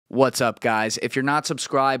What's up, guys? If you're not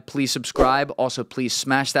subscribed, please subscribe. Also, please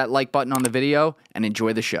smash that like button on the video and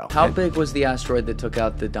enjoy the show. How big was the asteroid that took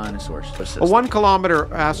out the dinosaurs? A 1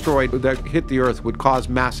 kilometer asteroid that hit the Earth would cause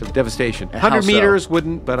massive devastation. 100 meters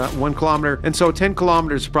wouldn't, but 1 kilometer. And so 10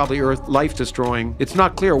 kilometers is probably Earth life destroying. It's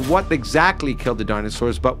not clear what exactly killed the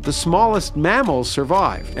dinosaurs, but the smallest mammals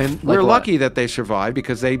survived. And we're lucky that they survived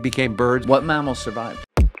because they became birds. What mammals survived?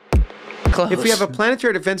 Close. If we have a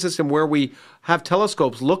planetary defense system where we have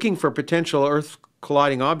telescopes looking for potential Earth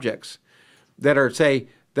colliding objects that are, say,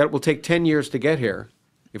 that will take 10 years to get here,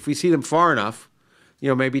 if we see them far enough,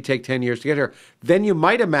 maybe take 10 years to get here, then you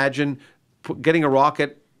might imagine getting a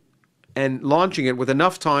rocket and launching it with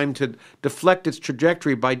enough time to deflect its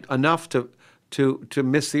trajectory by enough to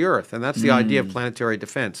miss the Earth. And that's the idea of planetary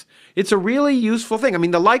defense. It's a really useful thing. I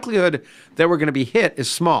mean, the likelihood that we're going to be hit is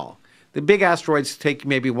small. The big asteroids take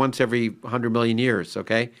maybe once every 100 million years,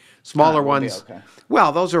 okay? Smaller ones, okay.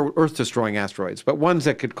 Well, those are Earth-destroying asteroids, but ones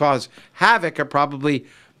that could cause havoc are probably,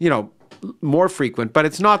 more frequent. But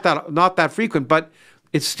it's not that frequent, but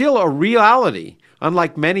it's still a reality,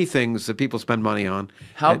 unlike many things that people spend money on.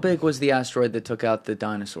 How big was the asteroid that took out the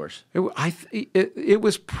dinosaurs? It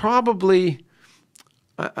was probably,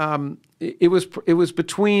 it was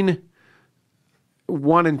between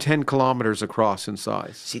 1 and 10 kilometers across in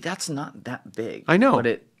size. See, that's not that big. I know. But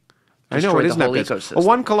it isn't that big. Ecosystem. A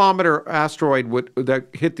 1 kilometer asteroid that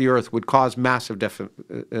hit the Earth would cause massive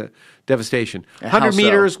devastation. 100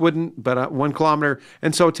 meters wouldn't, but 1 kilometer.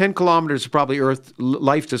 And so 10 kilometers is probably Earth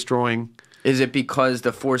life destroying. Is it because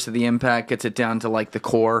the force of the impact gets it down to like the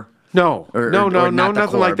core? No, no,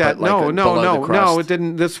 nothing like that. No, it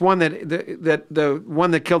didn't. This one the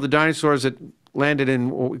one that killed the dinosaurs that landed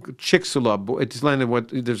in Chicxulub. It just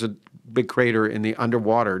landed there's a big crater in the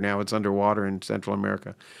underwater. Now it's underwater in Central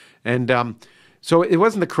America, and so it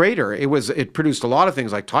wasn't the crater. It produced a lot of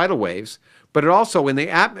things like tidal waves, but it also in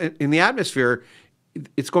the atmosphere,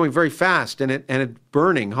 it's going very fast and it's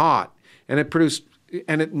burning hot, and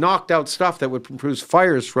it knocked out stuff that would produce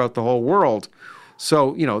fires throughout the whole world.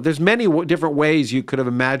 So, there's many different ways you could have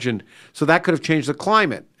imagined. So that could have changed the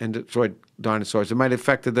climate and destroyed dinosaurs. It might have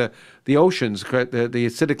affected the oceans, the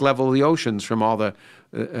acidic level of the oceans from all the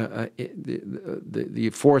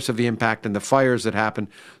force of the impact and the fires that happen.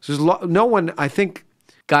 So there's no one, I think.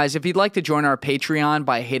 Guys, if you'd like to join our Patreon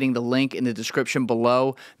by hitting the link in the description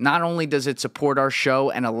below, not only does it support our show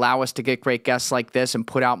and allow us to get great guests like this and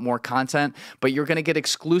put out more content, but you're going to get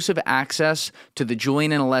exclusive access to the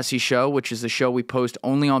Julian and Alessi show, which is the show we post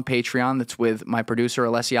only on Patreon. That's with my producer,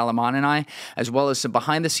 Alessi Alaman, and I, as well as some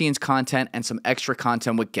behind-the-scenes content and some extra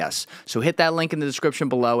content with guests. So hit that link in the description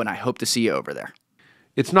below, and I hope to see you over there.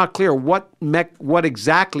 It's not clear what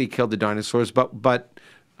exactly killed the dinosaurs, but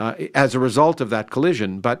as a result of that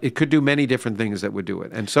collision, but it could do many different things that would do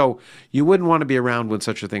it. And so you wouldn't want to be around when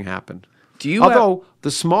such a thing happened. Although the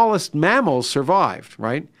smallest mammals survived,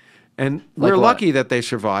 right? And we're lucky that they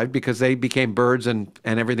survived because they became birds and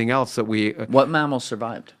everything else that we... What mammals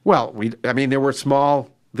survived? Well, there were small...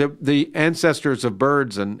 The ancestors of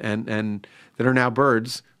birds and that are now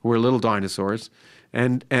birds, who were little dinosaurs.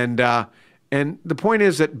 And the point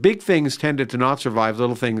is that big things tended to not survive,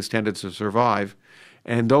 little things tended to survive.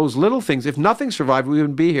 And those little things, if nothing survived, we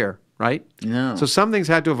wouldn't be here, right? No. So some things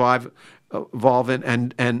had to evolve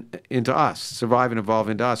and into us, survive and evolve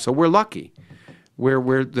into us. So we're lucky. We're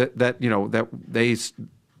an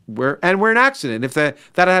accident. If that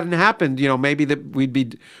hadn't happened, maybe we'd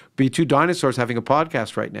be two dinosaurs having a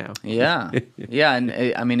podcast right now. Yeah, yeah.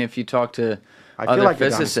 And I mean, if you talk to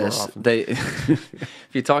physicists,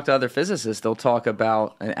 if you talk to other physicists, they'll talk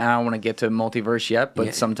about, and I don't want to get to multiverse yet,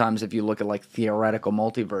 but sometimes if you look at like theoretical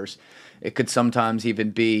multiverse, it could sometimes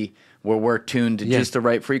even be where we're tuned to just the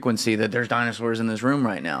right frequency that there's dinosaurs in this room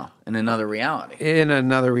right now in another reality. In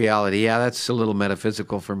another reality, yeah, that's a little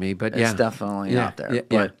metaphysical for me, but it's definitely out there.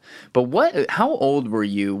 But how old were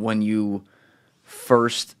you when you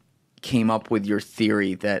first came up with your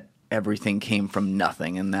theory that everything came from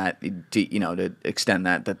nothing, and that to extend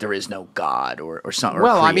that there is no God or something?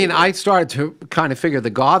 Well, I mean, I started to kind of figure the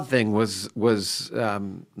God thing was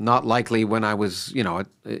not likely when I was a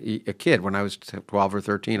kid, when I was 12 or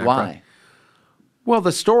 13. Why? Well,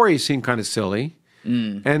 the stories seemed kind of silly,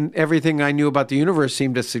 and everything I knew about the universe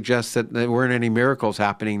seemed to suggest that there weren't any miracles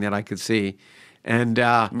happening that I could see. And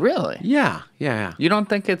really? Yeah. You don't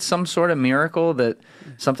think it's some sort of miracle that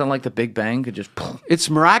something like the Big Bang could just... It's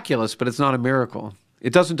miraculous, but it's not a miracle.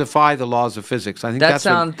 It doesn't defy the laws of physics. I think that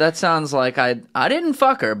sounds like I didn't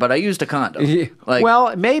fuck her, but I used a condom.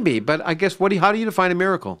 Well, maybe, but I guess how do you define a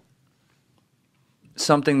miracle?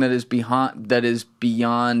 Something that is beyond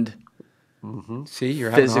See, you're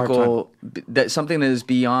having a hard time. physical, that something that is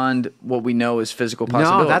beyond what we know is physical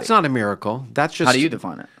possibility. No, that's not a miracle. That's just How do you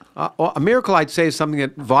define it? well, a miracle, I'd say, is something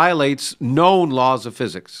that violates known laws of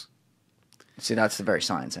physics. See, that's the very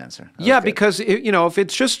science answer. That Yeah, was good. because if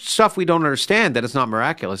it's just stuff we don't understand, then it's not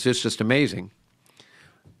miraculous. It's just amazing.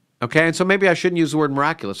 Okay, and so maybe I shouldn't use the word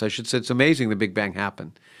miraculous. I should say it's amazing the Big Bang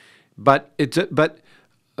happened. But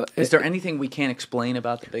is there anything we can't explain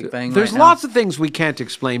about the Big Bang? there's right now? lots of things we can't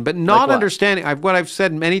explain, but not what? understanding. What I've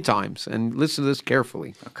said many times, and listen to this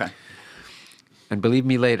carefully, Okay. and believe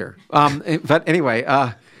me later. But anyway,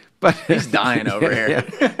 but He's dying over here.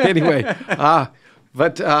 Yeah. Anyway,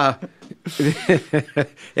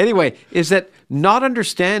 anyway, is that not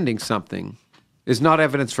understanding something is not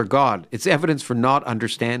evidence for God. It's evidence for not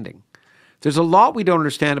understanding. There's a lot we don't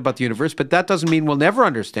understand about the universe, but that doesn't mean we'll never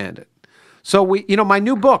understand it. So my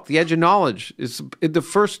new book, The Edge of Knowledge, is the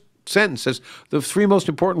first sentence says the three most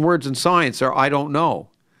important words in science are "I don't know."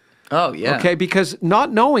 Oh, yeah. Okay, because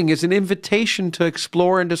not knowing is an invitation to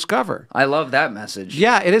explore and discover. I love that message.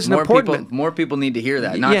 Yeah, it is an important. More people need to hear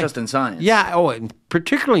that, not just in science. Yeah, and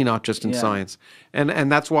particularly not just in science,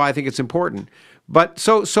 and that's why I think it's important. But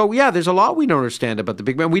so yeah, there's a lot we don't understand about the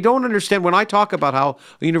Big Bang. We don't understand when I talk about how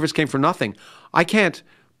the universe came from nothing. I can't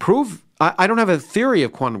prove. I don't have a theory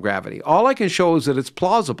of quantum gravity. All I can show is that it's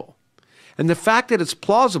plausible. And the fact that it's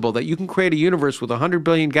plausible that you can create a universe with 100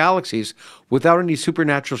 billion galaxies without any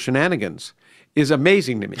supernatural shenanigans is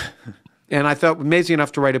amazing to me. And I thought amazing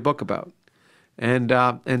enough to write a book about. And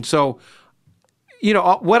so,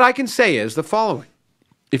 what I can say is the following.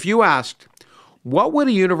 If you asked, what would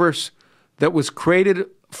a universe that was created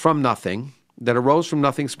from nothing, that arose from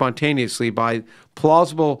nothing spontaneously by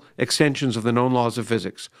plausible extensions of the known laws of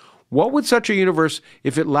physics, what would such a universe,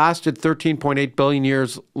 if it lasted 13.8 billion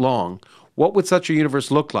years long, what would such a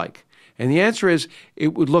universe look like? And the answer is,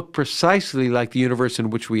 it would look precisely like the universe in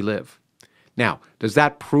which we live. Now, does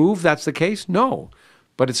that prove that's the case? No,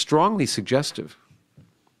 but it's strongly suggestive.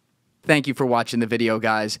 Thank you for watching the video,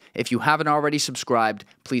 guys. If you haven't already subscribed,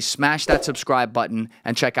 please smash that subscribe button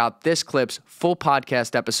and check out this clip's full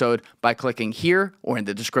podcast episode by clicking here or in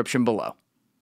the description below.